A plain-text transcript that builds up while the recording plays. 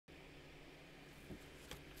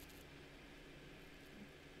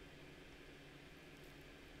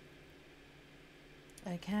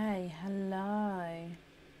Okay, hello.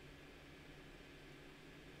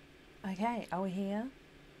 Okay, are we here?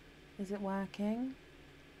 Is it working?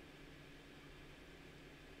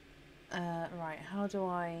 Right, how do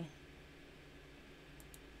I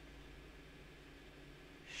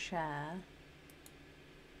share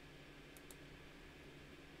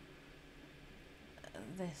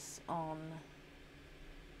this on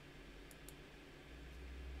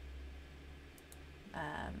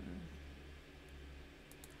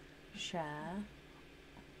share?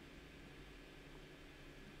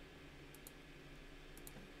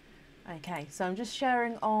 Okay, so I'm just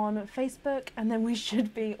sharing on Facebook and then we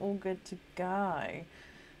should be all good to go.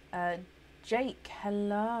 Jake,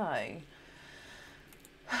 hello.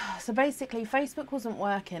 So basically Facebook wasn't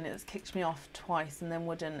working, it's kicked me off twice and then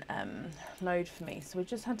wouldn't load for me. So we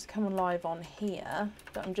just had to come live on here,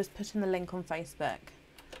 but I'm just putting the link on Facebook.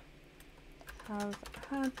 Have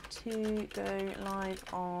had to go live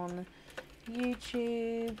on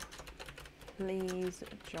YouTube. Please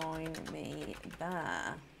join me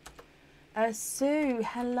there. Sue,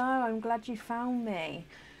 hello, I'm glad you found me.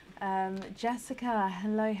 Jessica,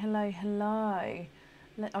 hello, hello, hello.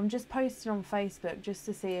 I'm just posting on Facebook just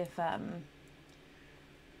to see if,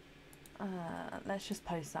 let's just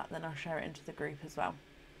post that, then I'll share it into the group as well.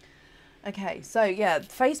 Okay, so yeah,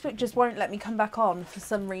 Facebook just won't let me come back on for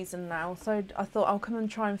some reason now. So I thought I'll come and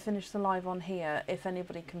try and finish the live on here if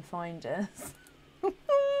anybody can find us.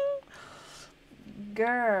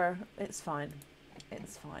 Grr, it's fine.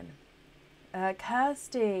 It's fine.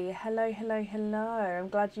 Kirsty, hello, hello, hello. I'm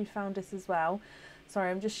glad you found us as well.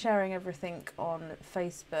 Sorry, I'm just sharing everything on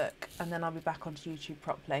Facebook and then I'll be back onto YouTube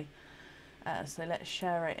properly. So let's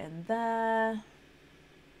share it in there.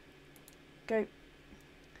 Go.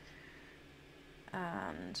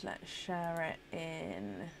 And let's share it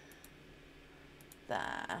in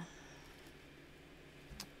there.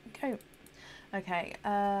 Go. Okay,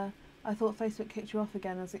 I thought Facebook kicked you off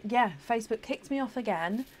again. I was like, yeah, Facebook kicked me off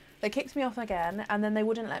again. They kicked me off again and then they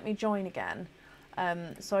wouldn't let me join again.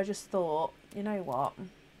 So I just thought, you know what,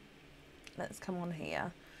 let's come on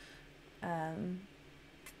here. But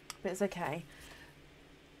it's okay.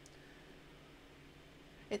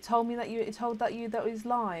 It told me that that was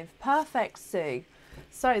live. Perfect, Sue.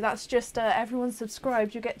 So that's just everyone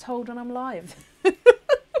subscribed, you get told when I'm live.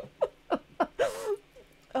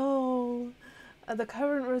 Oh, the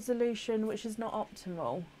current resolution, which is not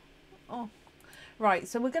optimal. Oh, right.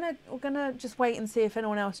 So we're gonna just wait and see if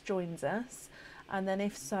anyone else joins us, and then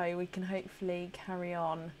if so, we can hopefully carry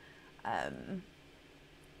on.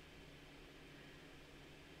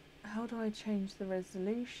 How do I change the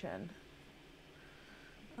resolution?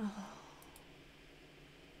 Oh,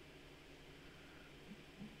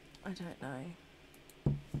 I don't know.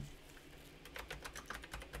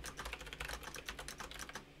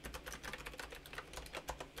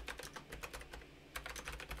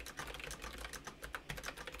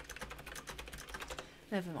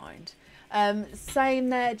 Never mind. Same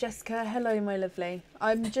there, Jessica. Hello, my lovely.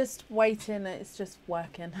 I'm just waiting. It's just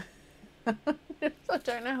working. I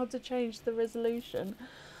don't know how to change the resolution.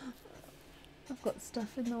 I've got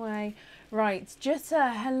stuff in the way. Right,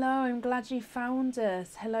 Jutta, hello, I'm glad you found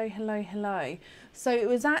us. Hello, hello, hello. So it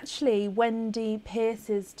was actually Wendy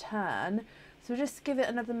Pierce's turn. So we'll just give it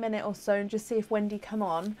another minute or so and just see if Wendy come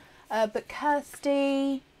on. But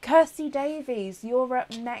Kirsty Davies, you're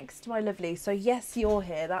up next, my lovely. So yes, you're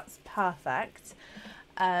here. That's perfect.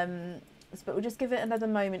 But we'll just give it another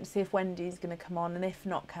moment to see if Wendy's going to come on. And if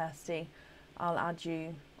not, Kirsty, I'll add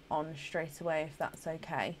you on straight away if that's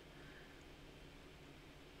okay.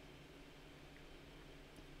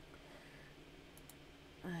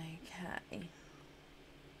 Okay.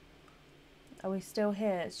 Are we still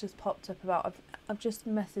here? It's just popped up about... I've just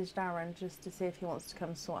messaged Aaron just to see if he wants to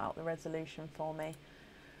come sort out the resolution for me.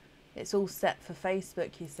 It's all set for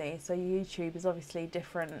Facebook, you see. So YouTube is obviously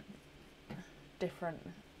different.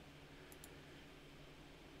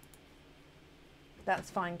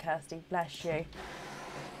 That's fine, Kirsty. Bless you.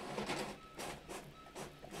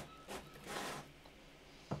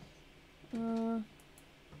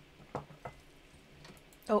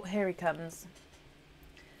 Oh, here he comes.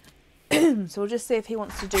 So we'll just see if he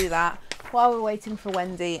wants to do that while we're waiting for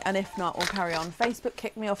Wendy, and if not, we'll carry on. Facebook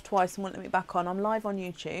kicked me off twice and won't let me back on. I'm live on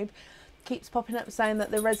YouTube. Keeps popping up saying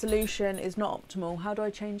that the resolution is not optimal. How do I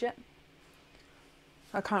change it?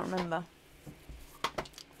 I can't remember.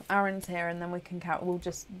 Aaron's here, and then we can count. We'll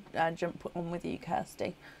just jump on with you,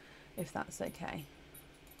 Kirsty, if that's okay.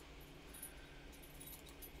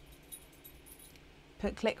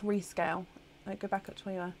 Click rescale. Go back up to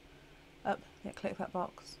where you are. Up. Yeah, click that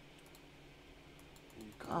box.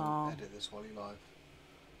 You can't edit this while you're live.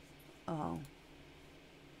 Oh.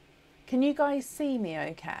 Can you guys see me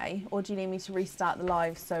okay? Or do you need me to restart the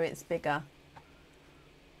live so it's bigger?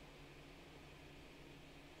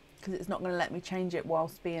 Because it's not going to let me change it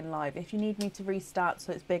whilst being live. If you need me to restart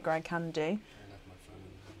so it's bigger, I can do.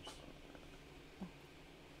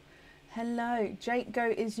 Hello, Jake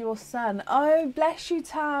Goat is your son. Oh, bless you,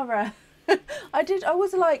 Tara. I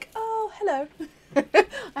was like, oh, hello.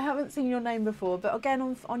 I haven't seen your name before, but again,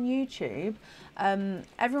 on YouTube,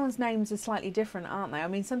 everyone's names are slightly different, aren't they? I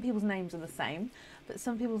mean, some people's names are the same, but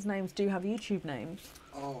some people's names do have YouTube names.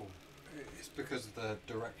 Oh, it's because of the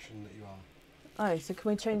direction that you are. Oh, so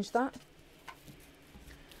can we change that?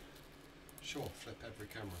 Sure, flip every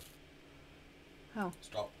camera. How?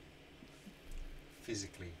 Stop.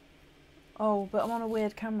 Physically. Oh, but I'm on a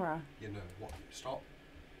weird camera. You know what? Stop.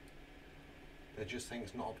 They just think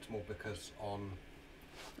it's not optimal because on...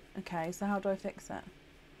 Okay, so how do I fix it?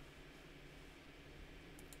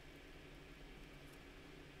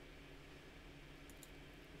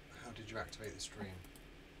 How did you activate the stream?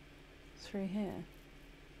 Through here.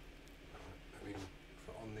 I mean,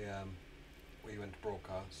 on the where you went to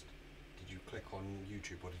broadcast, did you click on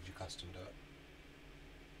YouTube or did you custom do it?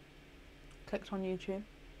 Clicked on YouTube.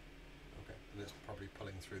 Okay, and it's probably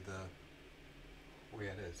pulling through the... Oh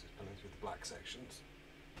yeah, it is. It's pulling through the black sections.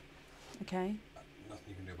 Okay. Nothing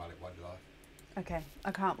you can do about it while you're live. Okay,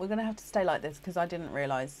 I can't. We're going to have to stay like this because I didn't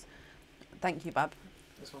realise. Thank you, Bab.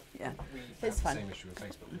 That's fine. Yeah, We it's had fine. the same issue with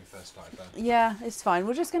Facebook when we first started there. Yeah, it's fine.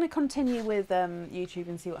 We're just going to continue with YouTube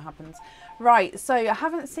and see what happens. Right, so I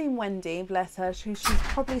haven't seen Wendy, bless her. She's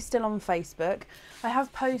probably still on Facebook. I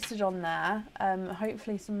have posted on there.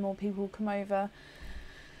 Hopefully some more people will come over.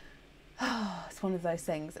 It's one of those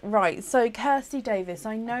things. Right, so Kirsty Davis,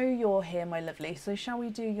 I know you're here, my lovely. So shall we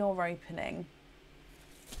do your opening?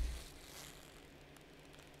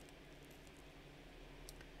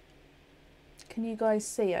 Can you guys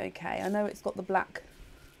see okay? I know it's got the black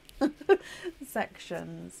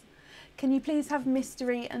sections. Can you please have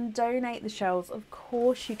mystery and donate the shells? Of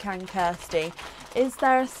course you can, Kirsty. Is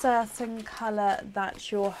there a certain colour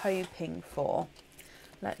that you're hoping for?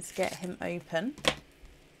 Let's get him open.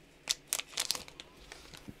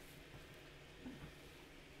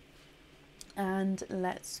 And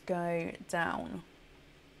let's go down.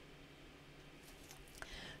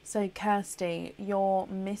 So Kirsty, your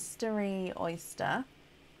mystery oyster,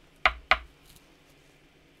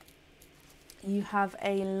 you have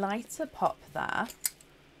a lighter pop there.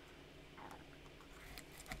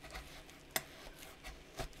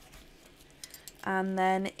 And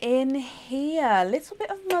then in here, a little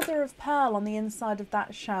bit of mother of pearl on the inside of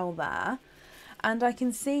that shell there. And I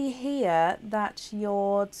can see here that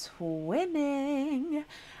you're twinning.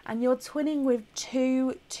 And you're twinning with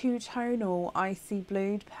two-tonal icy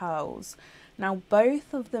blued pearls. Now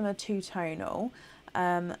both of them are two-tonal.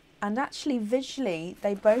 And actually visually,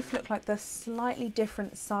 they both look like they're slightly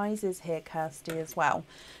different sizes here, Kirsty, as well.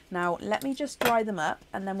 Now let me just dry them up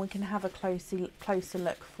and then we can have a closer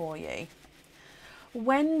look for you.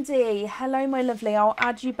 Wendy, hello my lovely, I'll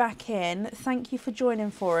add you back in. Thank you for joining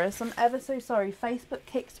for us. I'm ever so sorry, Facebook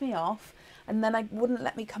kicked me off and then I wouldn't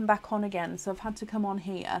let me come back on again, so I've had to come on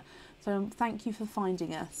here. So thank you for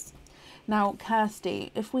finding us. Now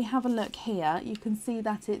Kirsty, if we have a look here, you can see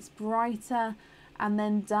that it's brighter and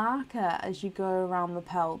then darker as you go around the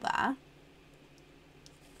pearl there.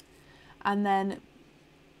 And then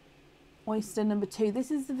oyster number 2,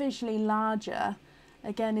 this is the visually larger.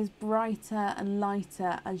 Again, is brighter and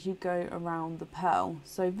lighter as you go around the pearl.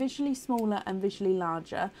 So visually smaller and visually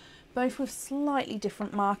larger, both with slightly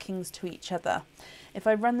different markings to each other. If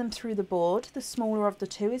I run them through the board, the smaller of the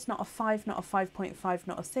two is not a 5, not a 5.5,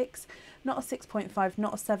 not a 6, not a 6.5,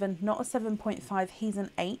 not a 7, not a 7.5, he's an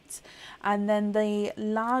 8. And then the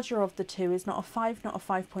larger of the two is not a 5, not a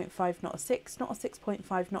 5.5, not a 6, not a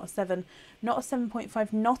 6.5, not a 7, not a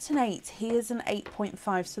 7.5, not an 8, he is an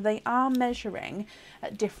 8.5. So they are measuring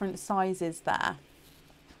at different sizes there.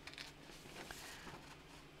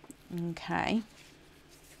 Okay.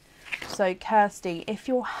 So Kirsty, if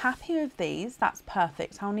you're happy with these, that's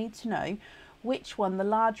perfect. I'll need to know which one, the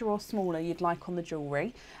larger or smaller, you'd like on the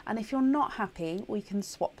jewellery. And if you're not happy, we can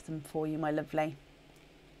swap them for you, my lovely.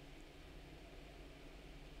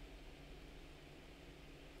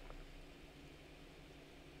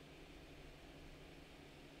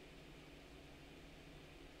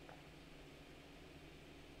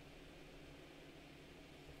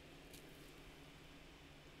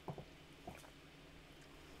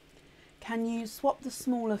 Can you swap the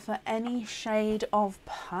smaller for any shade of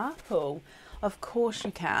purple? Of course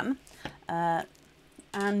you can.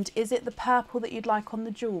 And is it the purple that you'd like on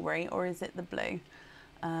the jewellery or is it the blue?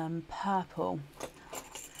 Purple.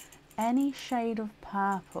 Any shade of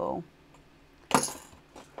purple.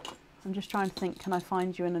 I'm just trying to think, can I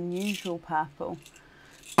find you an unusual purple?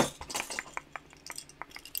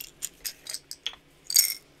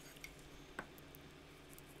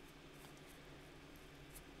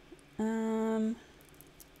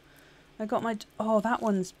 I got my, oh, that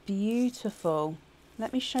one's beautiful.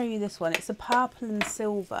 Let me show you this one. It's a purple and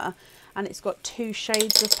silver, and it's got 2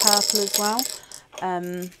 shades of purple as well.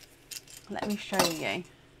 Let me show you.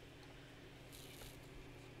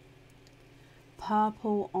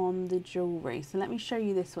 Purple on the jewellery. So let me show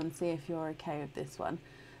you this one, see if you're okay with this one.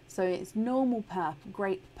 So it's normal purple,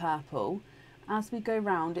 grape purple. As we go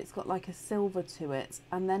round, it's got like a silver to it,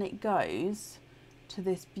 and then it goes to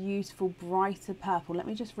this beautiful brighter purple. Let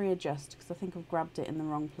me just readjust because I think I've grabbed it in the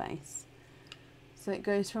wrong place. So it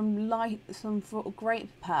goes from some grape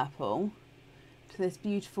purple to this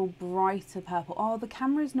beautiful brighter purple. Oh, the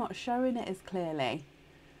camera's not showing it as clearly,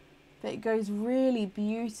 but it goes really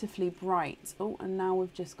beautifully bright. Oh, and now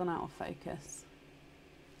we've just gone out of focus.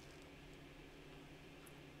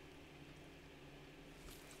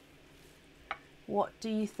 What do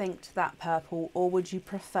you think to that purple, or would you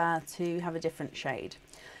prefer to have a different shade?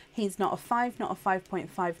 He's not a 5, not a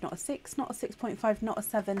 5.5, not a 6, not a 6.5, not a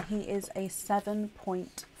 7. He is a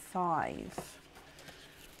 7.5.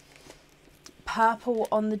 Purple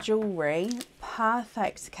on the jewellery.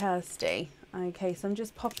 Perfect, Kirsty. Okay, so I'm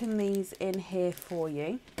just popping these in here for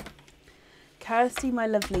you. Kirsty, my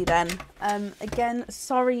lovely then. Again,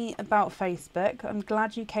 sorry about Facebook. I'm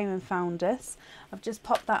glad you came and found us. I've just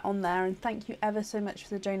popped that on there, and thank you ever so much for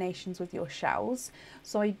the donations with your shells.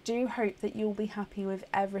 So I do hope that you'll be happy with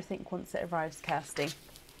everything once it arrives, Kirsty.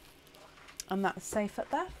 And that's safe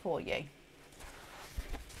up there for you.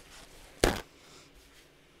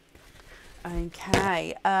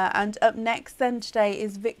 Okay, and up next then today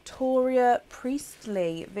is Victoria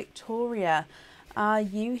Priestley. Victoria, are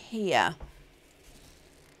you here?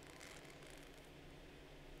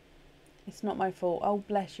 It's not my fault. Oh,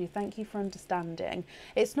 bless you. Thank you for understanding.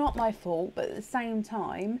 It's not my fault, but at the same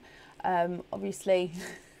time, obviously,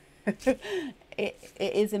 it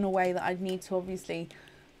is in a way that I'd need to obviously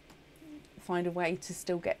find a way to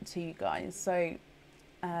still get to you guys. So,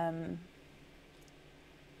 yeah.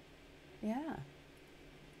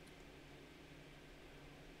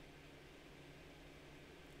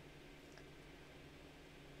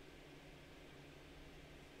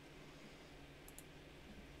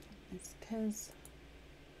 It's because,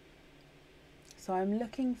 so I'm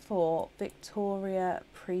looking for Victoria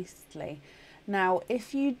Priestley. Now,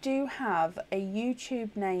 if you do have a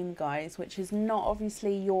YouTube name, guys, which is not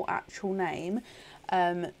obviously your actual name,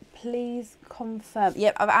 please confirm.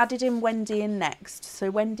 Yep, I've added in Wendy in next. So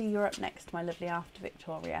Wendy, you're up next, my lovely, after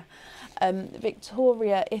Victoria.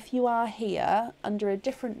 Victoria, if you are here under a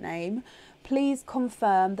different name, please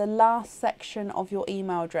confirm the last section of your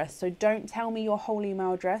email address. So don't tell me your whole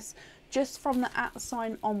email address, just from the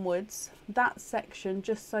 @ onwards, that section,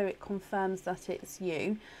 just so it confirms that it's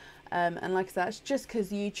you. And like I said, it's just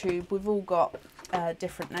because YouTube, we've all got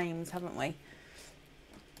different names, haven't we?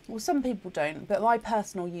 Well, some people don't, but my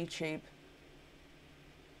personal YouTube,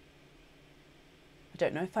 I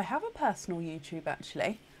don't know if I have a personal YouTube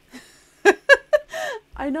actually.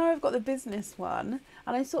 I know I've got the business one,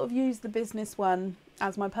 and I sort of use the business one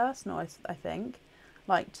as my personal, I think.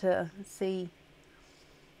 Like to see,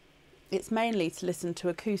 it's mainly to listen to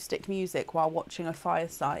acoustic music while watching a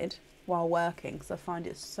fireside while working, because I find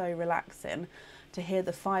it so relaxing to hear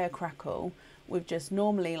the fire crackle with just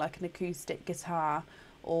normally like an acoustic guitar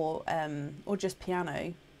or just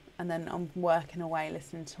piano, and then I'm working away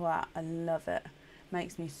listening to that. I love it.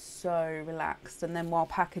 Makes me so relaxed, and then while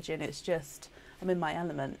packaging, it's just, I'm in my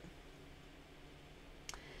element.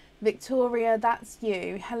 Victoria, that's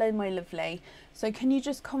you. Hello, my lovely. So can you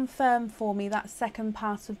just confirm for me that second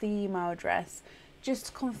part of the email address?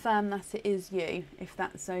 Just confirm that it is you, if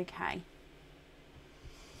that's okay.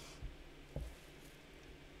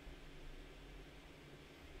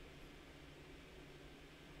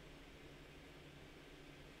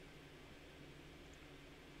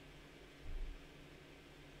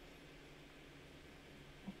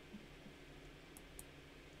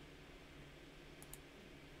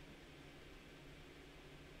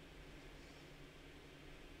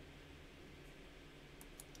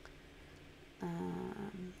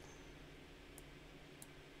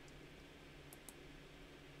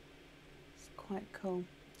 Quite cool.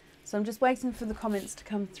 So I'm just waiting for the comments to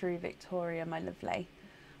come through, Victoria, my lovely.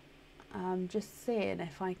 I'm just seeing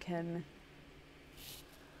if I can,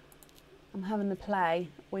 I'm having a play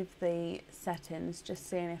with the settings, just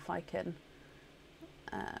seeing if I can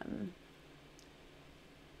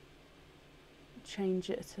change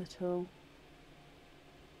it at all.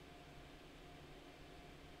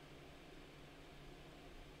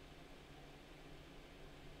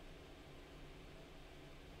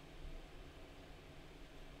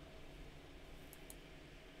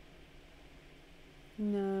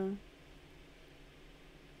 No.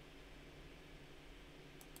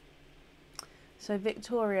 So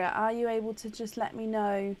Victoria, are you able to just let me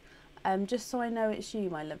know, just so I know it's you,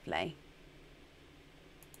 my lovely?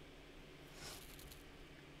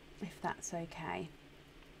 If that's okay.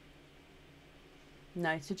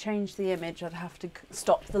 No, to change the image, I'd have to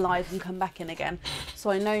stop the live and come back in again. So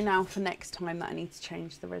I know now for next time that I need to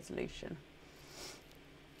change the resolution.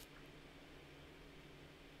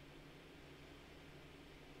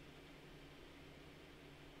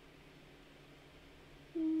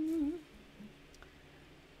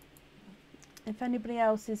 If anybody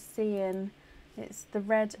else is seeing, it's the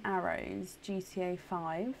red arrows, GTA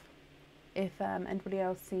 5. If anybody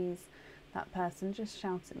else sees that person, just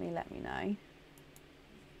shout at me, let me know.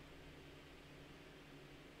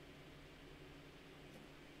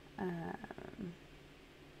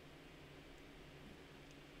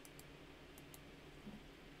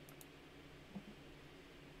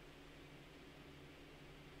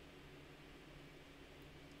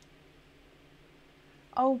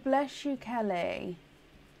 Oh, bless you, Kelly.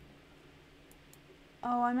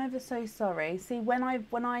 Oh, I'm ever so sorry. See, when I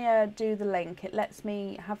do the link, it lets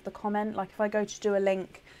me have the comment. Like if I go to do a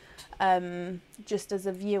link, just as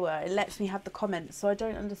a viewer, it lets me have the comments. So I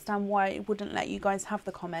don't understand why it wouldn't let you guys have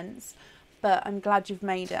the comments. But I'm glad you've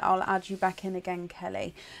made it. I'll add you back in again,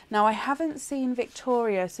 Kelly. Now, I haven't seen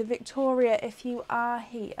Victoria. So Victoria, if you are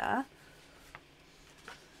here,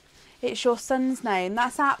 it's your son's name.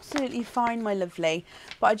 That's absolutely fine, my lovely.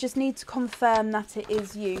 But I just need to confirm that it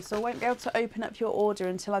is you. So I won't be able to open up your order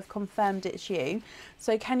until I've confirmed it's you.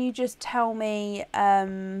 So can you just tell me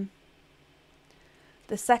the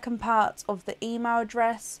second part of the email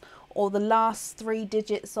address or the last 3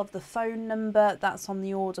 digits of the phone number that's on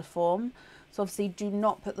the order form? So obviously do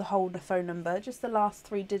not put the whole phone number, just the last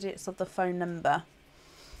 3 digits of the phone number.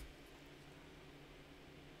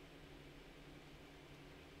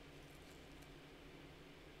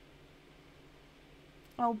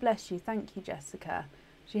 Oh, bless you. Thank you, Jessica.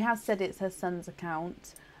 She has said it's her son's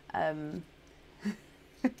account. We've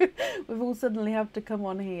all suddenly have to come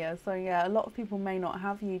on here. So yeah, a lot of people may not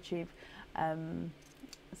have YouTube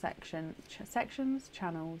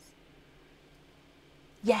channels.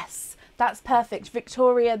 Yes, that's perfect.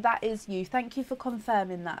 Victoria, that is you. Thank you for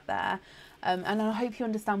confirming that there. And I hope you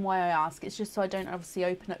understand why I ask. It's just so I don't obviously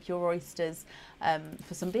open up your oysters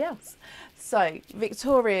for somebody else. So,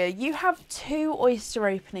 Victoria, you have 2 oyster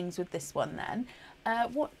openings with this one then.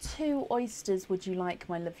 What 2 oysters would you like,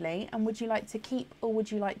 my lovely? And would you like to keep or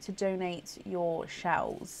would you like to donate your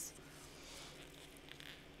shells?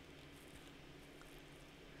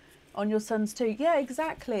 On your son's too? Yeah,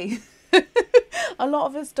 exactly. A lot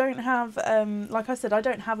of us don't have, like I said, I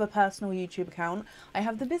don't have a personal YouTube account. I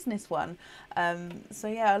have the business one. So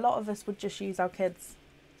yeah, a lot of us would just use our kids.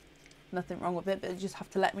 Nothing wrong with it, but you just have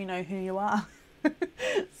to let me know who you are.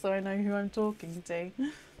 So I know who I'm talking to.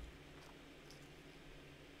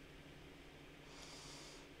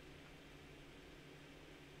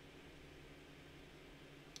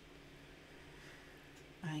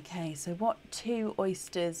 Okay, so what 2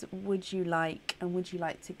 oysters would you like, and would you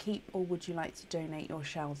like to keep or would you like to donate your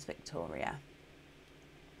shells, Victoria?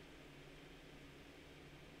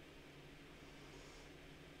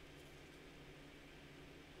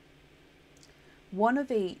 One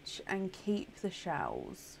of each and keep the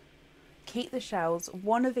shells. Keep the shells,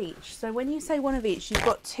 1 of each. So when you say 1 of each, you've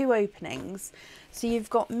got 2 openings. So you've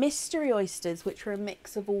got mystery oysters, which are a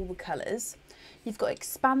mix of all the colours. You've got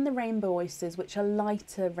expand the rainbow oysters, which are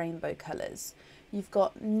lighter rainbow colours. You've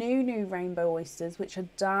got new rainbow oysters, which are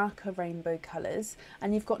darker rainbow colours.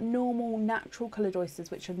 And you've got normal natural coloured oysters,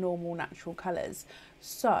 which are normal natural colours.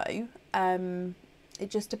 So it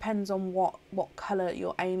just depends on what colour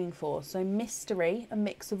you're aiming for. So mystery, a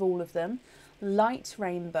mix of all of them. Light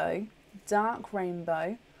rainbow, dark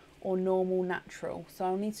rainbow, or normal natural. So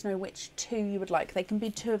I'll need to know which 2 you would like. They can be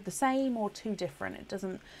 2 of the same or 2 different. It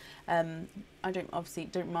doesn't, I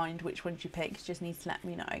don't mind which ones you pick. You just need to let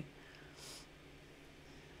me know.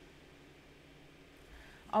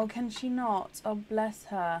 Oh, can she not? Oh, bless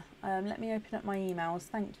her. Let me open up my emails.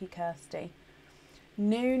 Thank you, Kirsty.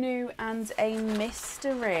 Nunu and a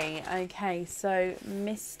mystery. Okay, so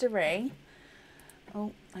mystery.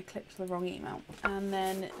 Oh, I clicked the wrong email. And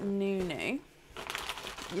then Nunu.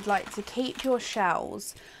 You'd like to keep your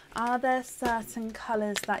shells. Are there certain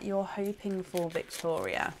colours that you're hoping for,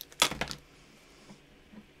 Victoria?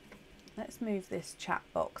 Let's move this chat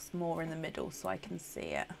box more in the middle so I can see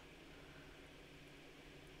it.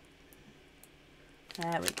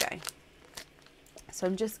 There we go. So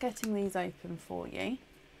I'm just getting these open for you.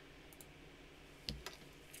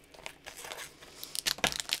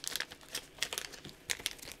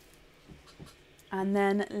 And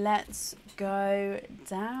then let's go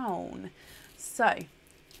down. So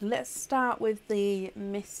let's start with the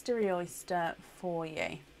mystery oyster for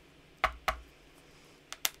you.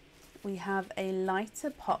 We have a lighter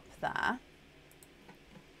pop there.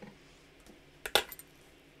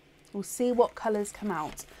 We'll see what colours come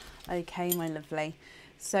out. Okay, my lovely.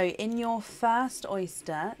 So in your first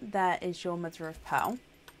oyster, there is your mother of pearl.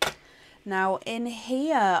 Now in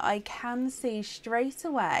here, I can see straight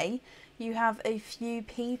away, you have a few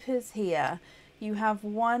peepers here. You have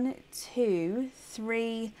 1, 2,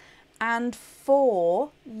 3, and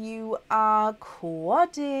 4. You are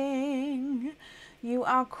quadding. You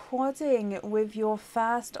are quadding with your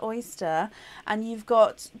first oyster, and you've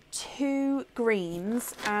got 2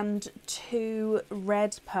 greens and 2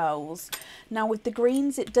 red pearls. Now with the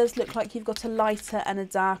greens, it does look like you've got a lighter and a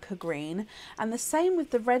darker green, and the same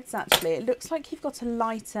with the reds actually. It looks like you've got a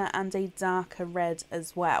lighter and a darker red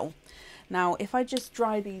as well. Now if I just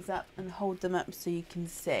dry these up and hold them up so you can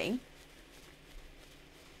see.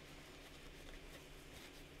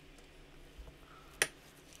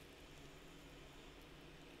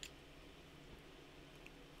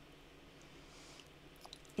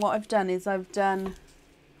 What I've done is I've done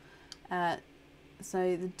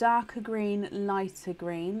so the darker green, lighter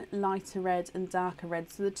red and darker red.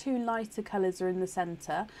 So the 2 lighter colours are in the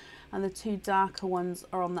centre and the 2 darker ones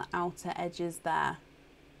are on the outer edges there.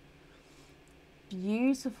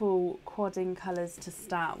 Beautiful quadding colours to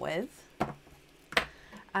start with.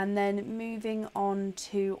 And then moving on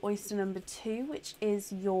to oyster number 2, which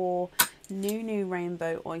is your Nunu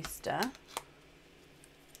rainbow oyster.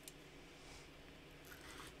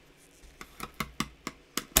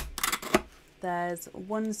 There's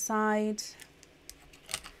one side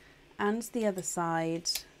and the other side.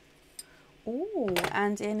 Oh,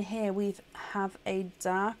 and in here we have a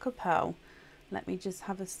darker pearl. Let me just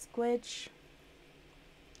have a squidge.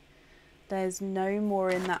 There's no more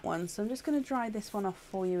in that one, so I'm just going to dry this one off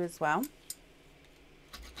for you as well.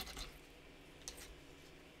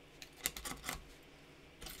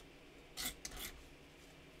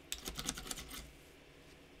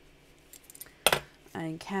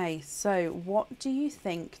 Okay, so what do you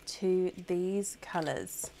think to these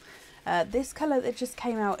colours? This colour that just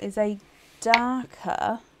came out is a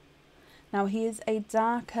darker, now he is a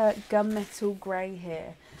darker gunmetal grey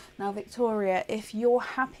here. Now Victoria, if you're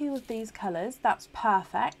happy with these colours, that's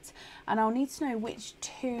perfect, and I'll need to know which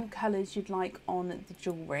 2 colours you'd like on the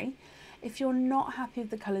jewellery. If you're not happy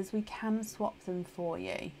with the colours, we can swap them for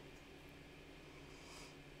you.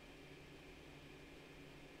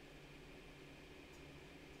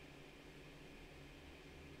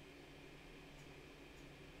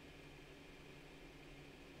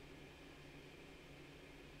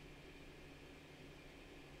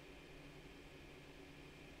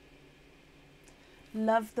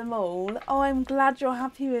 Love them all. Oh, I'm glad you're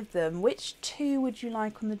happy with them. Which 2 would you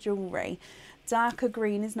like on the jewellery? Darker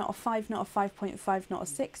green is not a 5, not a 5.5, not a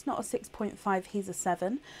 6, not a 6.5, he's a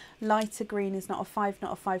 7. Lighter green is not a 5,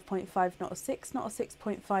 not a 5.5, not a 6, not a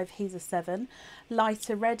 6.5, he's a 7.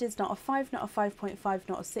 Lighter red is not a 5, not a 5.5,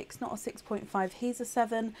 not a 6, not a 6.5, he's a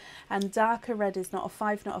 7. And darker red is not a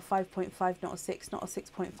 5, not a 5.5, not a 6, not a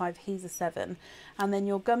 6.5, he's a 7. And then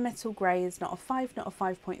your gunmetal grey is not a 5, not a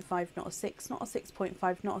 5.5, not a 6, not a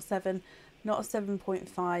 6.5, not a 7, not a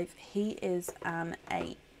 7.5, he is an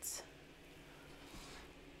 8.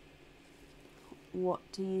 What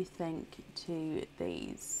do you think to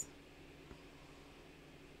these?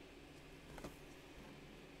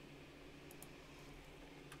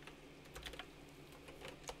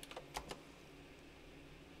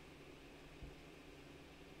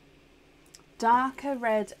 Darker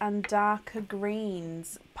red and darker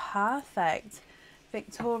greens. Perfect.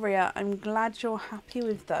 Victoria, I'm glad you're happy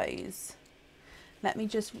with those. Let me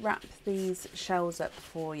just wrap these shells up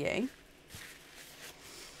for you.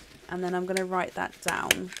 And then I'm going to write that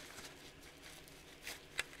down.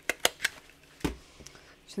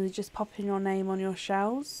 So just pop in your name on your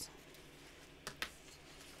shells.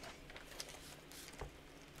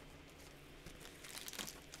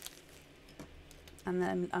 And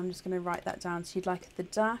then I'm just going to write that down. So you'd like the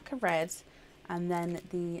darker red and then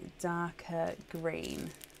the darker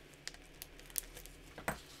green.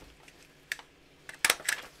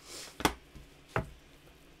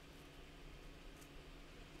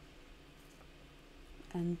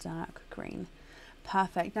 and dark green.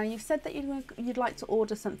 Perfect. Now you've said that you'd like to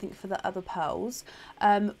order something for the other pearls.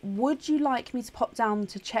 Would you like me to pop down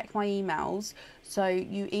to check my emails so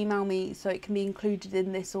you email me so it can be included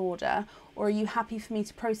in this order, or are you happy for me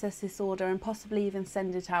to process this order and possibly even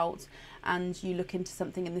send it out and you look into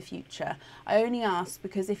something in the future? I only ask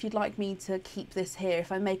because if you'd like me to keep this here,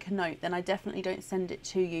 if I make a note, then I definitely don't send it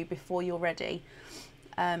to you before you're ready.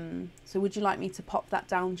 So would you like me to pop that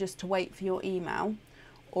down just to wait for your email?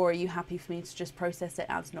 Or are you happy for me to just process it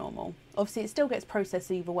as normal? Obviously, it still gets processed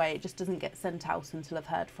either way. It just doesn't get sent out until I've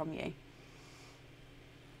heard from you.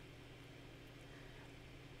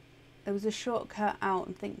 There was a shortcut out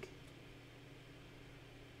and think.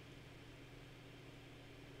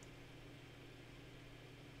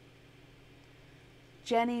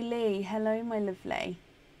 Jenny Lee, hello, my lovely.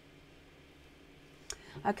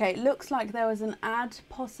 Okay, it looks like there was an ad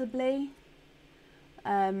possibly.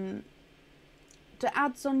 Do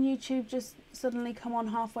ads on YouTube just suddenly come on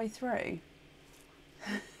halfway through?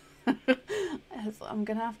 I'm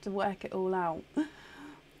going to have to work it all out.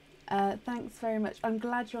 Thanks very much. I'm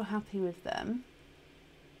glad you're happy with them.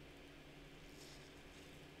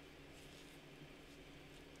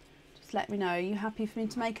 Just let me know. Are you happy for me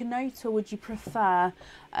to make a note, or would you prefer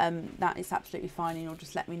that it's absolutely fine and you'll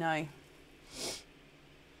just let me know?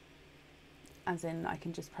 As in, I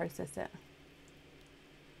can just process it.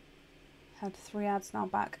 Had 3 ads now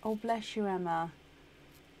back. Oh, bless you, Emma.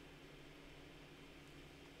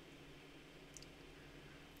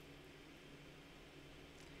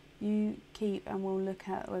 You keep and we'll look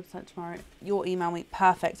at the website tomorrow. Your email me.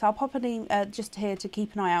 Perfect. I'll pop an just here to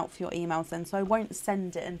keep an eye out for your emails then, so I won't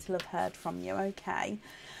send it until I've heard from you, okay?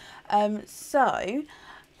 So,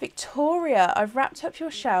 Victoria, I've wrapped up your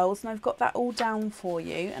shells and I've got that all down for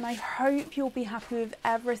you, and I hope you'll be happy with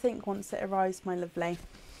everything once it arrives, my lovely.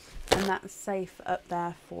 And that's safe up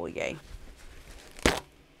there for you.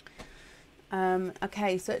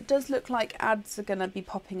 Okay, so it does look like ads are going to be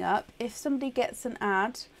popping up. If somebody gets an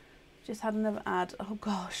ad, just had another ad, oh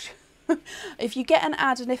gosh. If you get an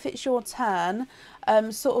ad and if it's your turn,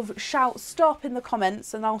 sort of shout stop in the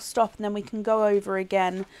comments and I'll stop, and then we can go over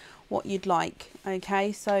again what you'd like.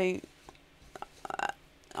 Okay, so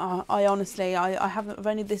I honestly, I haven't,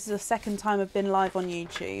 this is the second time I've been live on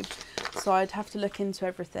YouTube, so I'd have to look into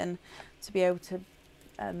everything to be able to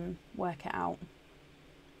work it out.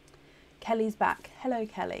 Kelly's back. Hello,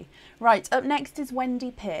 Kelly. Right, up next is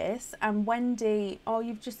Wendy Pierce, and Wendy, oh,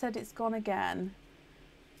 you've just said it's gone again.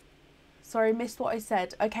 Sorry, missed what I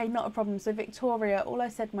said. Okay, not a problem. So Victoria, all I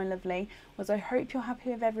said, my lovely, was I hope you're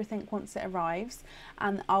happy with everything once it arrives,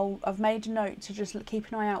 and I've made a note to just keep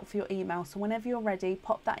an eye out for your email. So whenever you're ready,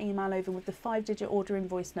 pop that email over with the 5-digit order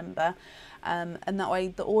invoice number, and that way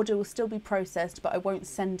the order will still be processed, but I won't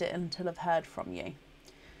send it until I've heard from you.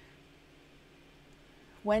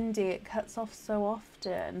 Wendy, it cuts off so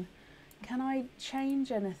often. Can I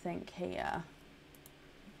change anything here?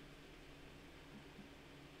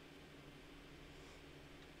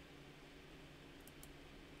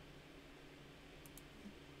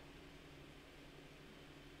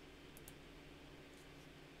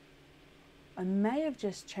 I may have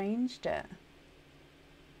just changed it.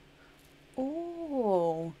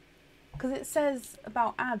 Oh, because it says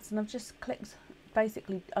about ads and I've just clicked,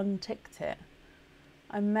 basically unticked it.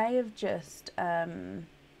 I may have just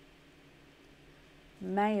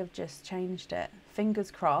changed it.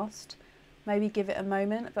 Fingers crossed. Maybe give it a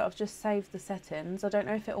moment, but I've just saved the settings. I don't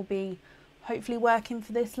know if it will be hopefully working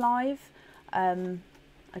for this live. I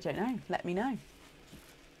don't know. Let me know.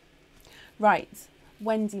 Right.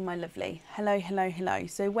 Wendy, my lovely. Hello, hello, hello.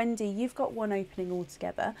 So Wendy, you've got one opening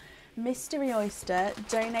altogether. Mystery Oyster,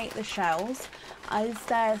 donate the shells. Is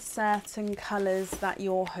there certain colours that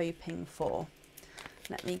you're hoping for?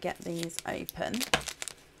 Let me get these open.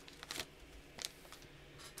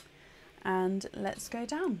 And let's go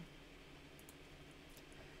down.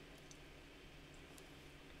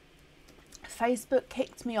 Facebook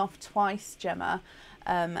kicked me off twice, Gemma.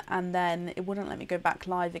 And then it wouldn't let me go back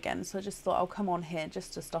live again, so I just thought I'll come on here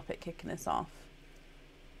just to stop it kicking us off.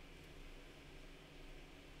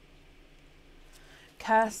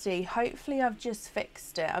 Kirsty, hopefully I've just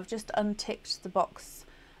fixed it. I've just unticked the box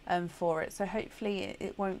for it, so hopefully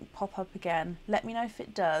it won't pop up again. Let me know if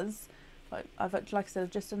it does. Like I said, I've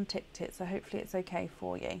just unticked it, so hopefully it's okay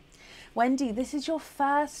for you. Wendy, this is your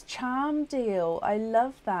first charm deal. I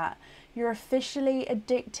love that. You're officially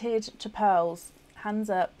addicted to pearls. Hands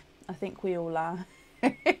up. I think we all are.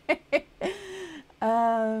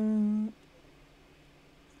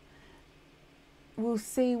 We'll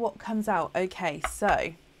see what comes out. Okay,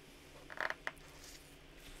 so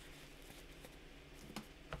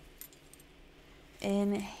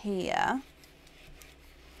in here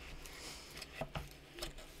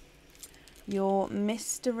your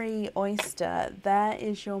mystery oyster. There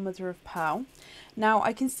is your mother of pearl. Now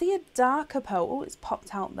I can see a darker pearl. Oh, it's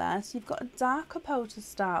popped out there. So you've got a darker pearl to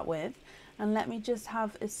start with. And let me just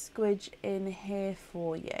have a squidge in here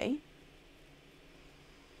for you.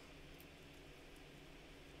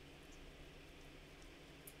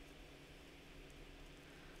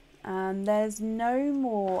 And there's no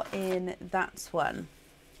more in that one.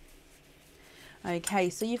 Okay,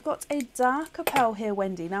 so you've got a darker pearl here,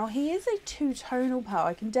 Wendy. Now he is a two-tonal pearl.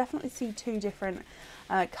 I can definitely see two different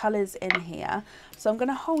colours in here. So I'm going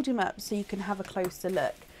to hold him up so you can have a closer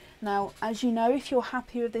look. Now, as you know, if you're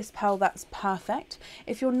happy with this pearl, that's perfect.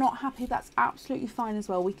 If you're not happy, that's absolutely fine as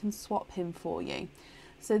well. We can swap him for you.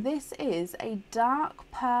 So this is a dark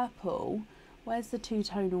purple. Where's the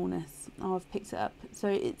two-tonalness? Oh, I've picked it up. So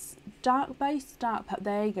it's dark base, dark purple.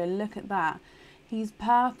 There you go, look at that. He's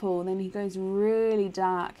purple, then he goes really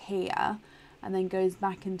dark here, and then goes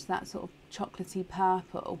back into that sort of chocolatey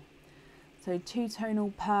purple. So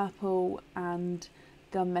two-tonal purple and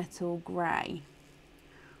gunmetal grey.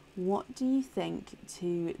 What do you think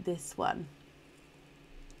to this one?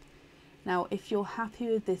 Now, if you're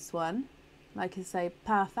happy with this one, like I say,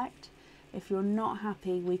 perfect. If you're not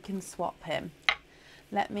happy, we can swap him.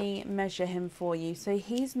 Let me measure him for you. So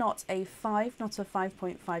he's not a 5, not a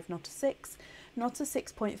 5.5, not a 6, not a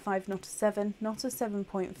 6.5, not a 7, not a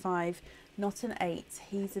 7.5, not an 8.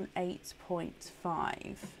 He's an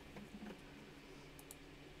 8.5.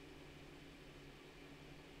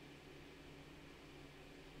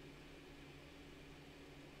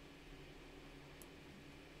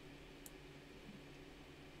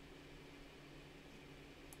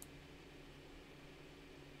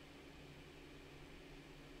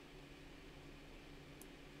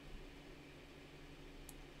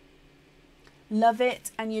 Love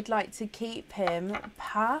it, and you'd like to keep him.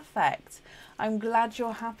 Perfect. I'm glad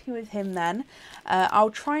you're happy with him then. I'll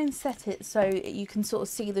try and set it so you can sort of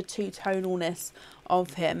see the two-tonalness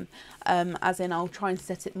of him. As in, I'll try and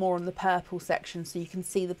set it more on the purple section so you can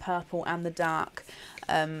see the purple and the dark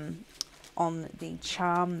on the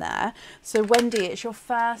charm there. So Wendy, it's your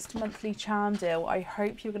first monthly charm deal. I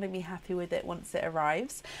hope you're going to be happy with it once it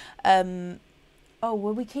arrives. Oh,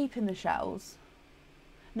 were we keeping the shells?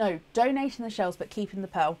 No, donating the shells, but keeping the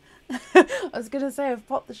pearl. I was going to say I've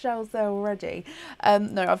popped the shells there already.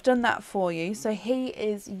 No, I've done that for you. So he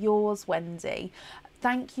is yours, Wendy.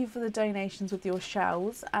 Thank you for the donations with your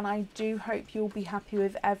shells, and I do hope you'll be happy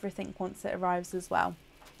with everything once it arrives as well.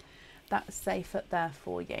 That's safe up there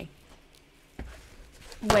for you.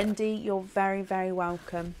 Wendy, you're very, very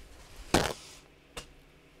welcome.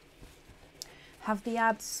 Have the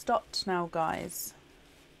ads stopped now, guys?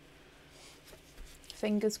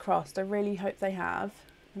 Fingers crossed. I really hope they have.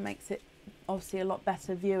 It makes it obviously a lot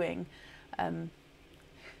better viewing.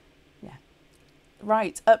 Yeah.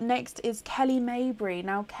 Right, up next is Kelly Mabry.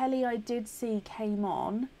 Now Kelly I did see came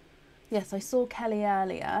on. Yes, I saw Kelly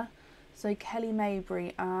earlier. So Kelly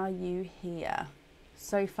Mabry, are you here?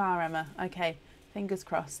 So far, Emma. Okay, fingers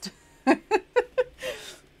crossed.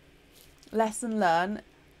 Lesson learned.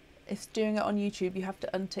 If doing it on YouTube, you have to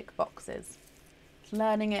untick boxes.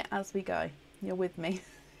 Learning it as we go. You're with me.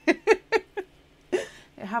 I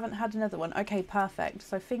haven't had another one. Okay, perfect.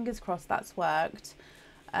 So fingers crossed that's worked.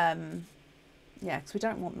 Yeah, because we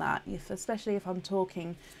don't want that. Especially if I'm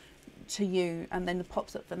talking to you and then it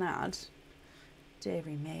pops up an ad.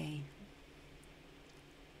 Dearie me.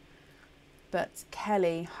 But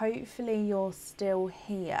Kelly, hopefully you're still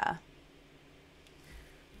here.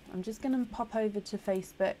 I'm just going to pop over to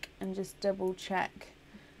Facebook and just double check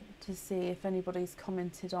to see if anybody's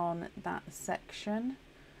commented on that section.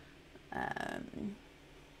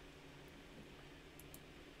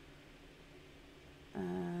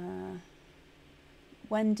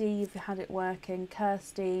 Wendy, you've had it working.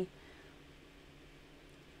 Kirsty,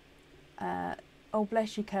 oh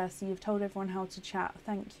bless you, Kirsty, you've told everyone how to chat.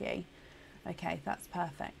 Thank you. Okay, that's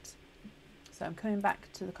perfect. So I'm coming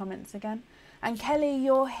back to the comments again. And Kelly,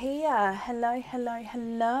 you're here. Hello, hello,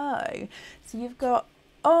 hello. So you've got,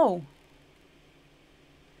 oh,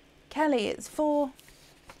 Kelly, it's for,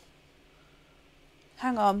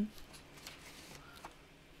 hang on.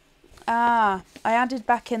 Ah, I added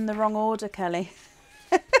back in the wrong order, Kelly.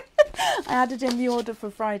 I added in the order for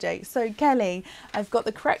Friday. So Kelly, I've got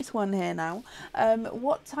the correct one here now.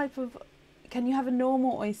 What type of, can you have a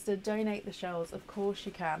normal oyster, donate the shells? Of course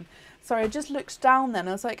you can. Sorry, I just looked down then.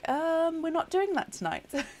 I was like, we're not doing that tonight.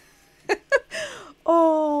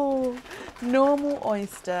 Oh, normal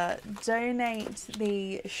oyster, donate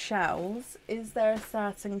the shells. Is there a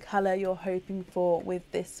certain colour you're hoping for with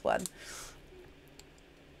this one?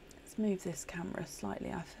 Let's move this camera slightly.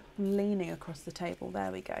 I'm leaning across the table.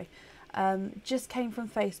 There we go. Just came from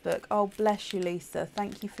Facebook. Oh, bless you, Lisa.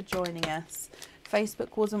 Thank you for joining us.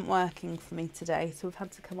 Facebook wasn't working for me today, so we've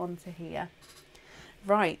had to come on to here.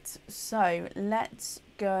 Right, so let's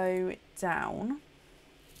go down.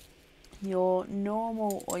 Your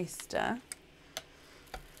normal oyster.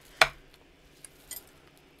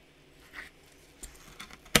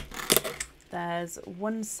 There's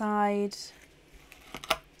one side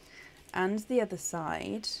and the other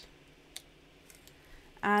side.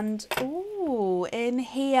 And, ooh, in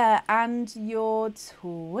here, and you're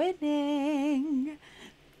twinning.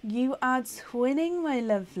 You are twinning, my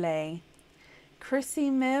lovely.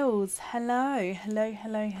 Chrissy Mills, hello, hello,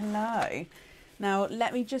 hello, hello. Now,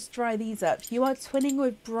 let me just dry these up. You are twinning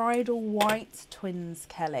with Bridal White twins,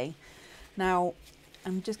 Kelly. Now,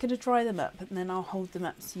 I'm just going to dry them up, and then I'll hold them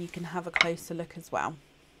up so you can have a closer look as well.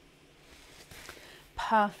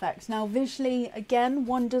 Perfect. Now, visually, again,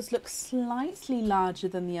 one does look slightly larger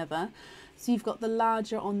than the other. So you've got the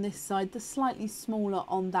larger on this side, the slightly smaller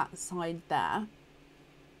on that side there.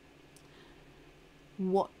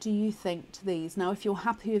 What do you think to these? Now, if you're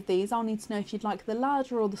happy with these, I'll need to know if you'd like the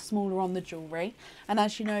larger or the smaller on the jewellery. And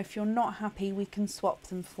as you know, if you're not happy, we can swap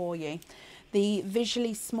them for you. The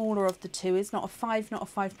visually smaller of the two is not a 5, not a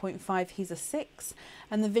 5.5, he's a 6.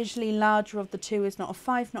 And the visually larger of the two is not a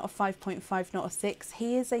 5, not a 5.5, not a 6,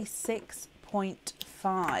 he is a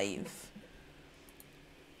 6.5.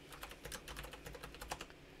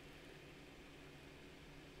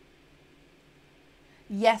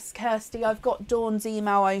 Yes, Kirsty, I've got Dawn's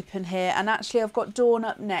email open here, and actually I've got Dawn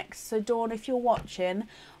up next. So Dawn, if you're watching,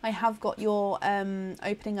 I have got your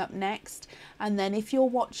opening up next. And then if you're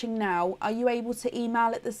watching now, are you able to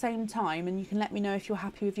email at the same time? And you can let me know if you're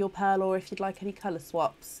happy with your pearl or if you'd like any colour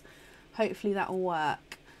swaps. Hopefully that will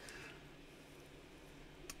work.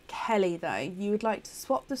 Kelly, though, you would like to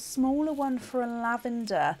swap the smaller one for a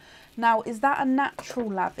lavender. Now, is that a natural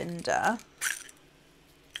lavender?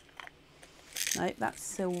 Nope, that's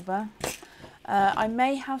silver. I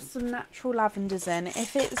may have some natural lavenders in.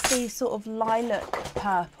 If it's the sort of lilac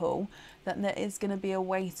purple, then there is going to be a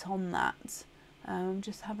weight on that. I'm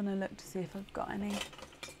just having a look to see if I've got any.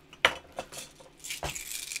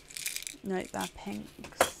 Nope, they're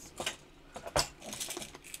pinks.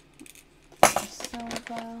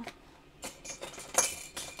 Silver.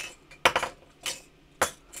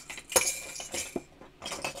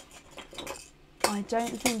 I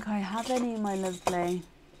don't think I have any, my lovely.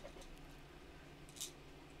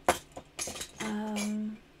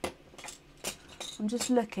 I'm just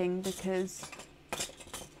looking because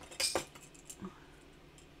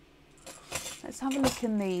let's have a look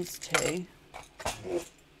in these two.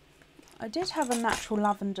 I did have a natural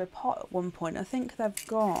lavender pot at one point. I think they've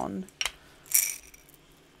gone.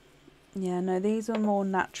 Yeah, no, these are more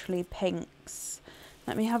naturally pinks.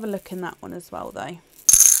 Let me have a look in that one as well, though.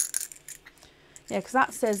 Yeah, because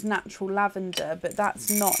that says natural lavender, but that's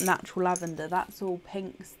not natural lavender. That's all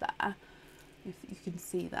pinks there, if you can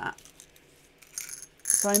see that.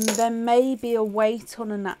 So there may be a weight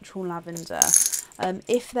on a natural lavender.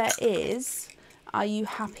 If there is, are you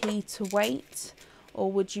happy to wait,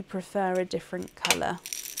 or would you prefer a different colour?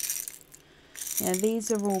 Yeah,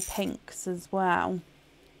 these are all pinks as well.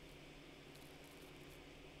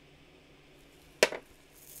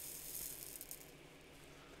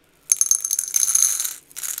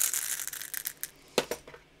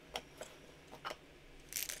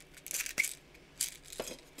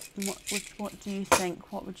 What do you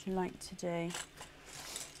think? What would you like to do?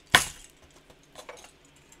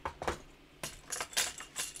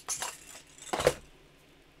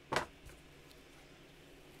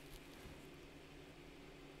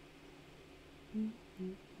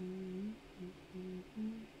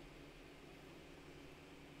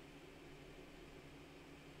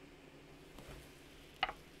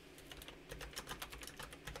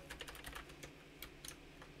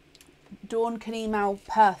 Dawn can email,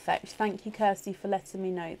 perfect. Thank you, Kirsty, for letting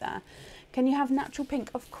me know there. Can you have natural pink?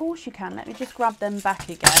 Of course you can. Let me just grab them back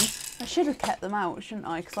again. I should have kept them out, shouldn't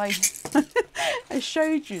I? Because I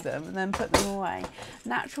showed you them and then put them away.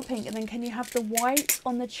 Natural pink, and then can you have the white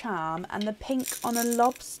on the charm and the pink on a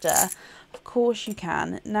lobster? Of course you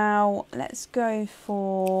can. Now, let's go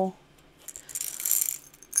for...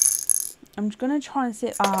 I'm going to try and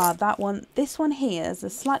see... that one. This one here is a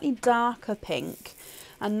slightly darker pink.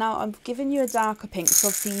 And now I've given you a darker pink, so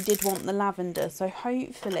obviously you did want the lavender. So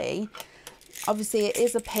hopefully Obviously it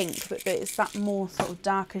is a pink, but it's that more sort of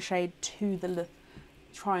darker shade to the,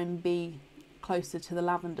 try and be closer to the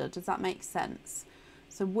lavender. Does that make sense?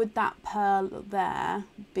 So would that pearl there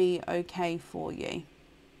be okay for you?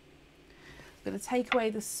 I'm going to take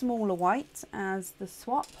away the smaller white as the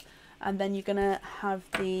swap, and then you're going to have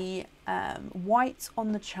the white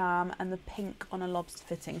on the charm and the pink on a lobster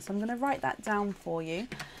fitting. So I'm going to write that down for you.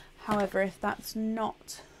 However, if that's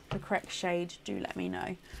not the correct shade, do let me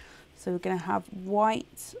know. So we're going to have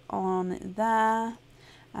white on there,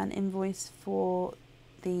 and invoice for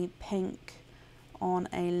the pink on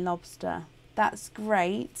a lobster. That's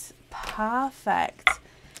great. Perfect.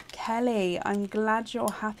 Kelly, I'm glad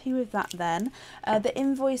you're happy with that then. The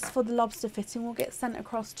invoice for the lobster fitting will get sent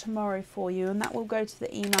across tomorrow for you, and that will go to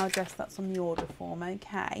the email address that's on the order form,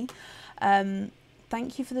 okay?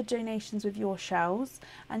 Thank you for the donations with your shells.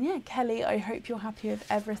 And yeah, Kelly, I hope you're happy with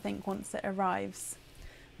everything once it arrives.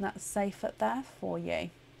 And that's safe up there for you.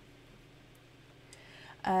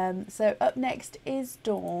 So up next is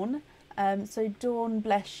Dawn. So Dawn,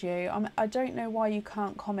 bless you. I don't know why you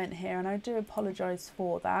can't comment here, and I do apologise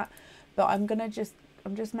for that, but I'm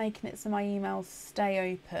just making it so my emails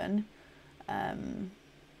stay open. There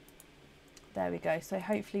we go. So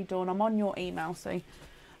hopefully, Dawn, I'm on your email, so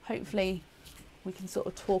hopefully we can sort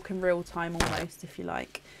of talk in real time almost, if you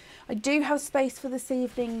like. I do have space for this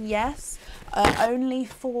evening, yes, only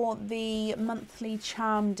for the monthly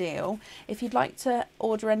charm deal. If you'd like to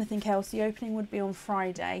order anything else, the opening would be on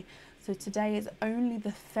Friday. So today is only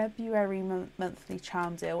the February monthly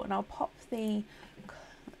charm deal, and I'll pop the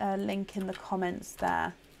link in the comments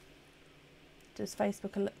there. Does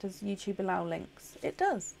YouTube allow links? It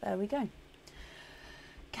does. There we go.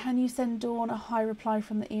 Can you send Dawn a hi reply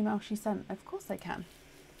from the email she sent? Of course I can.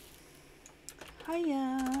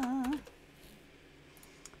 Hiya.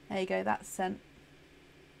 There you go, that's sent.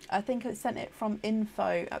 I think I sent it from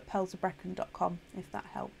info@pearlsofbrecon.com, if that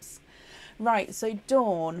helps. Right, so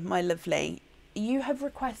Dawn, my lovely, you have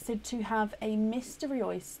requested to have a mystery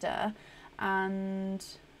oyster, and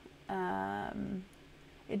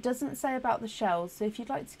it doesn't say about the shells, so if you'd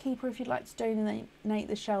like to keep or if you'd like to donate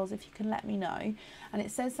the shells, if you can let me know. And it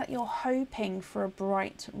says that you're hoping for a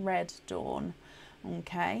bright red, Dawn.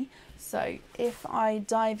 Okay, so if I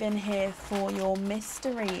dive in here for your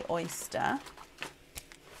mystery oyster,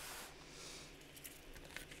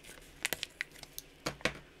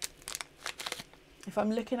 if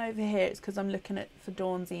I'm looking over here, it's because I'm looking for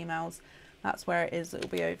Dawn's emails. That's where it is. It'll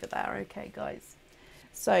be over there. Okay, guys.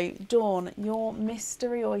 So, Dawn, your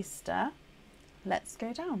mystery oyster. Let's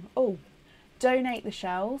go down. Oh, donate the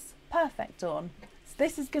shells. Perfect, Dawn. So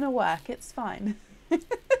this is going to work. It's fine.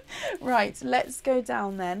 Right, let's go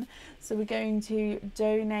down then. So we're going to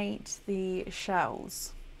donate the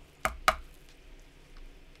shells.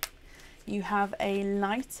 You have a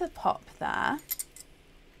lighter pop there.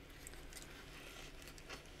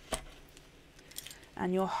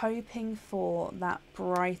 And you're hoping for that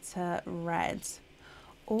brighter red.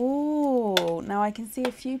 Oh, now I can see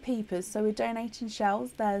a few peepers. So we're donating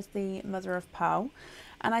shells. There's the mother of pearl.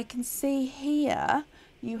 And I can see here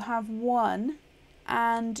you have 1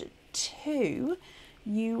 and 2.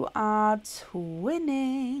 You are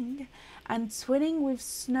twinning. And twinning with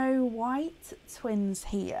Snow White twins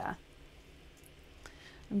here.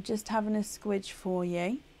 I'm just having a squidge for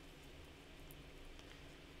you.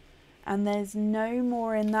 And there's no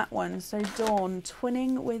more in that one. So Dawn,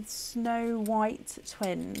 twinning with Snow White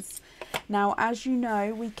twins. Now, as you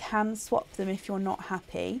know, we can swap them if you're not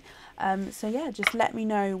happy. So yeah, just let me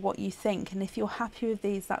know what you think. And if you're happy with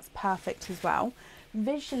these, that's perfect as well.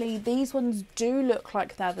 Visually, these ones do look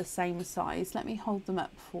like they're the same size. Let me hold them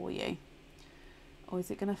up for you. Or is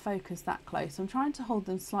it going to focus that close? I'm trying to hold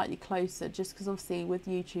them slightly closer, just because obviously with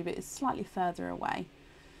YouTube it is slightly further away.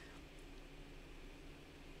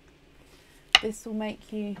 This will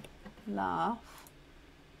make you laugh.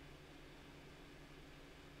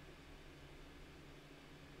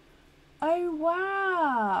 Oh,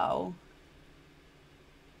 wow.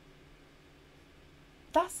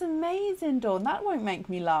 That's amazing, Dawn. That won't make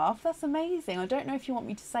me laugh. That's amazing. I don't know if you want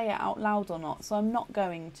me to say it out loud or not, so I'm not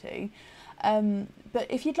going to. But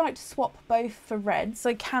if you'd like to swap both for red,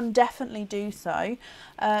 so can definitely do so.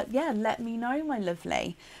 Yeah, let me know, my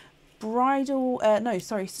lovely.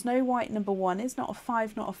 Snow White number 1 is not a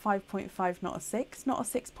 5, not a 5.5, not a 6, not a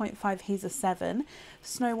 6.5, he's a 7.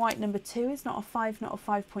 Snow White number 2 is not a 5, not a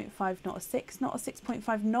 5.5, not a 6, not a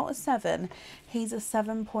 6.5, not a 7, he's a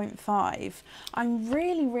 7.5. I'm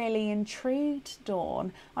really, really intrigued,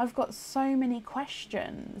 Dawn. I've got so many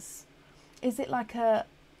questions. Is it like a,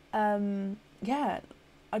 yeah,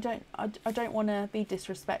 I don't want to be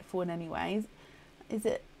disrespectful in any ways. Is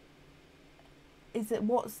it,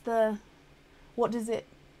 what does it,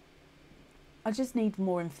 I just need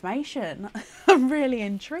more information. I'm really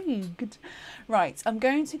intrigued. Right, I'm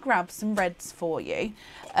going to grab some reds for you.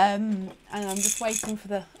 And I'm just waiting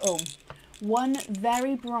for one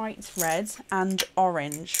very bright red and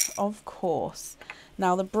orange, of course.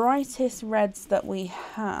 Now the brightest reds that we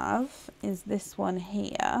have is this one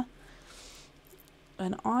here.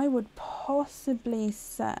 And I would possibly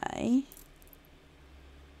say,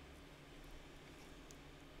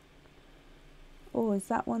 oh, is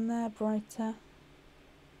that one there brighter?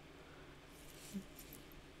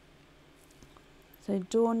 So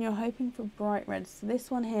Dawn, you're hoping for bright red. So this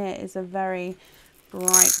one here is a very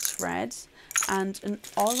bright red and an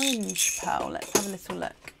orange pearl. Let's have a little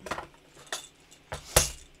look.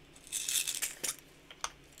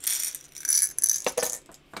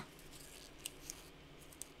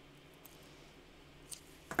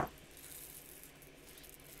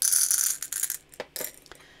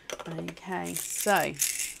 Okay, so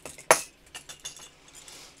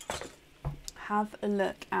have a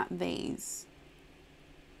look at these.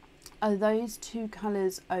 Are those two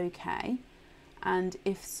colours okay? And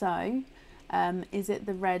if so, is it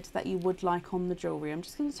the red that you would like on the jewellery? I'm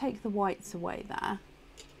just going to take the whites away there.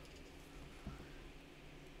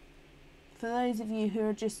 For those of you who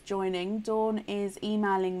are just joining, Dawn is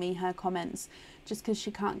emailing me her comments just because she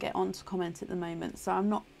can't get on to comment at the moment. So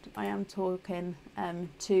I am talking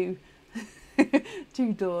to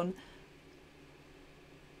to Dawn.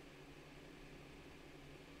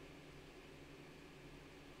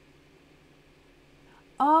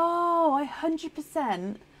 Oh, I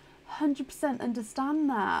 100% understand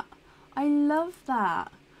that. I love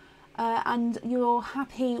that. And you're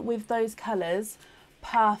happy with those colours.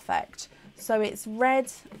 Perfect. So it's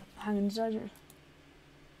red. Hang on,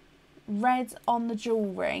 red on the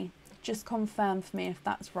jewellery. Just confirm for me if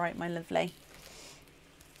that's right, my lovely.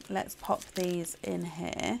 Let's pop these in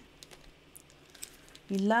here.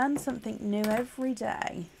 You learn something new every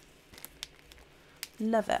day.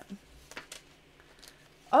 Love it.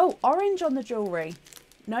 Oh, orange on the jewellery.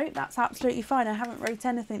 No, that's absolutely fine. I haven't wrote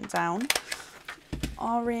anything down.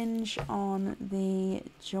 Orange on the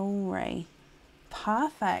jewellery.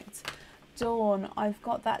 Perfect. Dawn, I've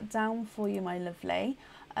got that down for you, my lovely.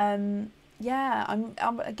 Yeah,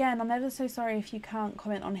 I'm ever so sorry if you can't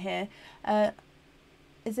comment on here.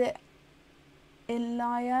 Is it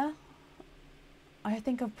Elia? I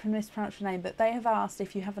think I've mispronounced your name, but they have asked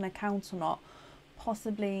if you have an account or not.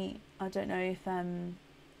 Possibly, I don't know if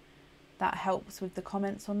that helps with the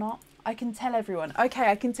comments or not. I can tell everyone.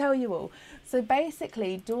 Okay, I can tell you all. So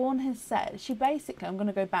basically, Dawn has said, I'm going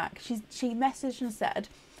to go back. She messaged and said,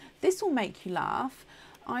 this will make you laugh.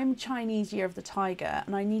 I'm Chinese Year of the Tiger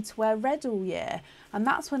and I need to wear red all year. And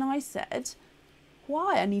that's when I said,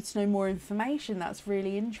 why? I need to know more information. That's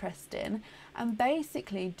really interesting. And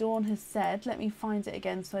basically, Dawn has said, let me find it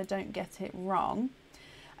again so I don't get it wrong.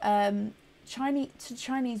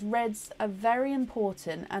 Chinese reds are very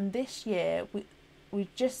important, and this year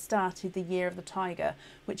we've just started the Year of the Tiger,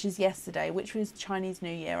 which is yesterday, which was Chinese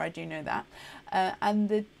New Year. I do know that,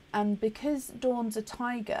 and because Dawn's a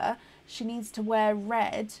tiger, she needs to wear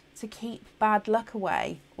red to keep bad luck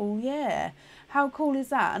away all year. How cool is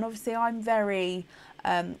that? And obviously, I'm very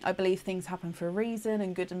I believe things happen for a reason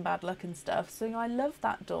and good and bad luck and stuff. So I love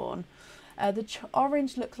that, Dawn. The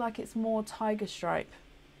orange looks like it's more tiger stripe.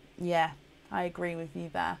 Yeah, I agree with you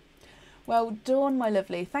there. Well, Dawn, my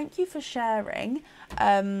lovely, thank you for sharing.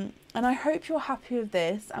 And I hope you're happy with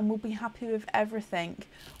this and will be happy with everything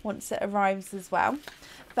once it arrives as well.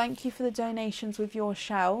 Thank you for the donations with your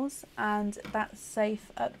shells, and that's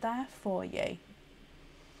safe up there for you.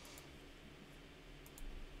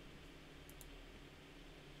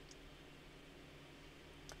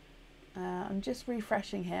 I'm just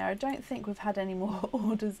refreshing here. I don't think we've had any more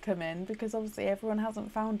orders come in because obviously everyone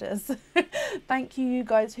hasn't found us. Thank you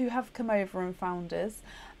guys who have come over and found us.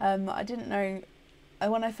 I didn't know,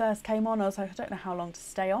 when I first came on, I was like, I don't know how long to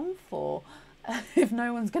stay on for if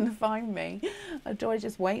no one's going to find me. Do I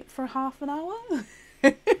just wait for half an hour?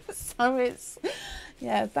 So it's,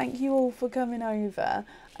 yeah, thank you all for coming over.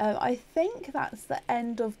 I think that's the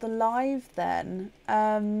end of the live then.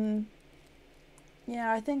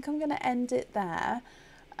 Yeah, I think I'm going to end it there,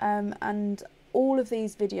 and all of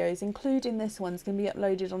these videos, including this one, is going to be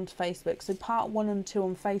uploaded onto Facebook. So part 1 and 2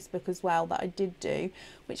 on Facebook as well that I did do,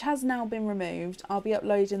 which has now been removed. I'll be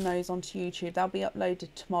uploading those onto YouTube. They'll be uploaded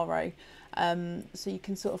tomorrow, so you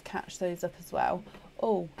can sort of catch those up as well.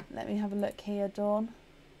 Oh, let me have a look here, Dawn.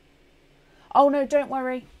 Oh no, don't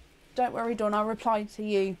worry. don't worry, Dawn. I'll reply to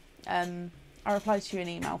you. I'll reply to you in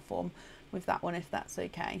email form with that one if that's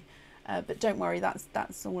okay. But don't worry,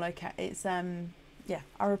 that's all okay. It's yeah,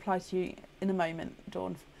 I'll reply to you in a moment,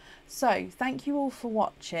 Dawn. So thank you all for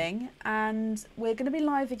watching, and we're going to be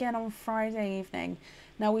live again on Friday evening.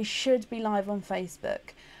 Now we should be live on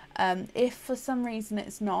Facebook. If for some reason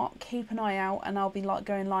it's not, keep an eye out, and I'll be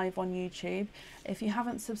going live on YouTube. If you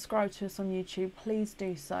haven't subscribed to us on YouTube, please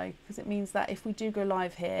do so, because it means that if we do go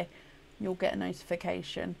live here, you'll get a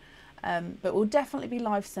notification. But we'll definitely be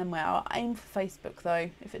live somewhere. I'll aim for Facebook though.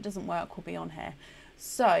 If it doesn't work, we'll be on here.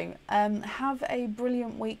 So have a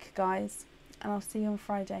brilliant week, guys, and I'll see you on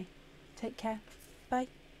Friday. Take care. Bye.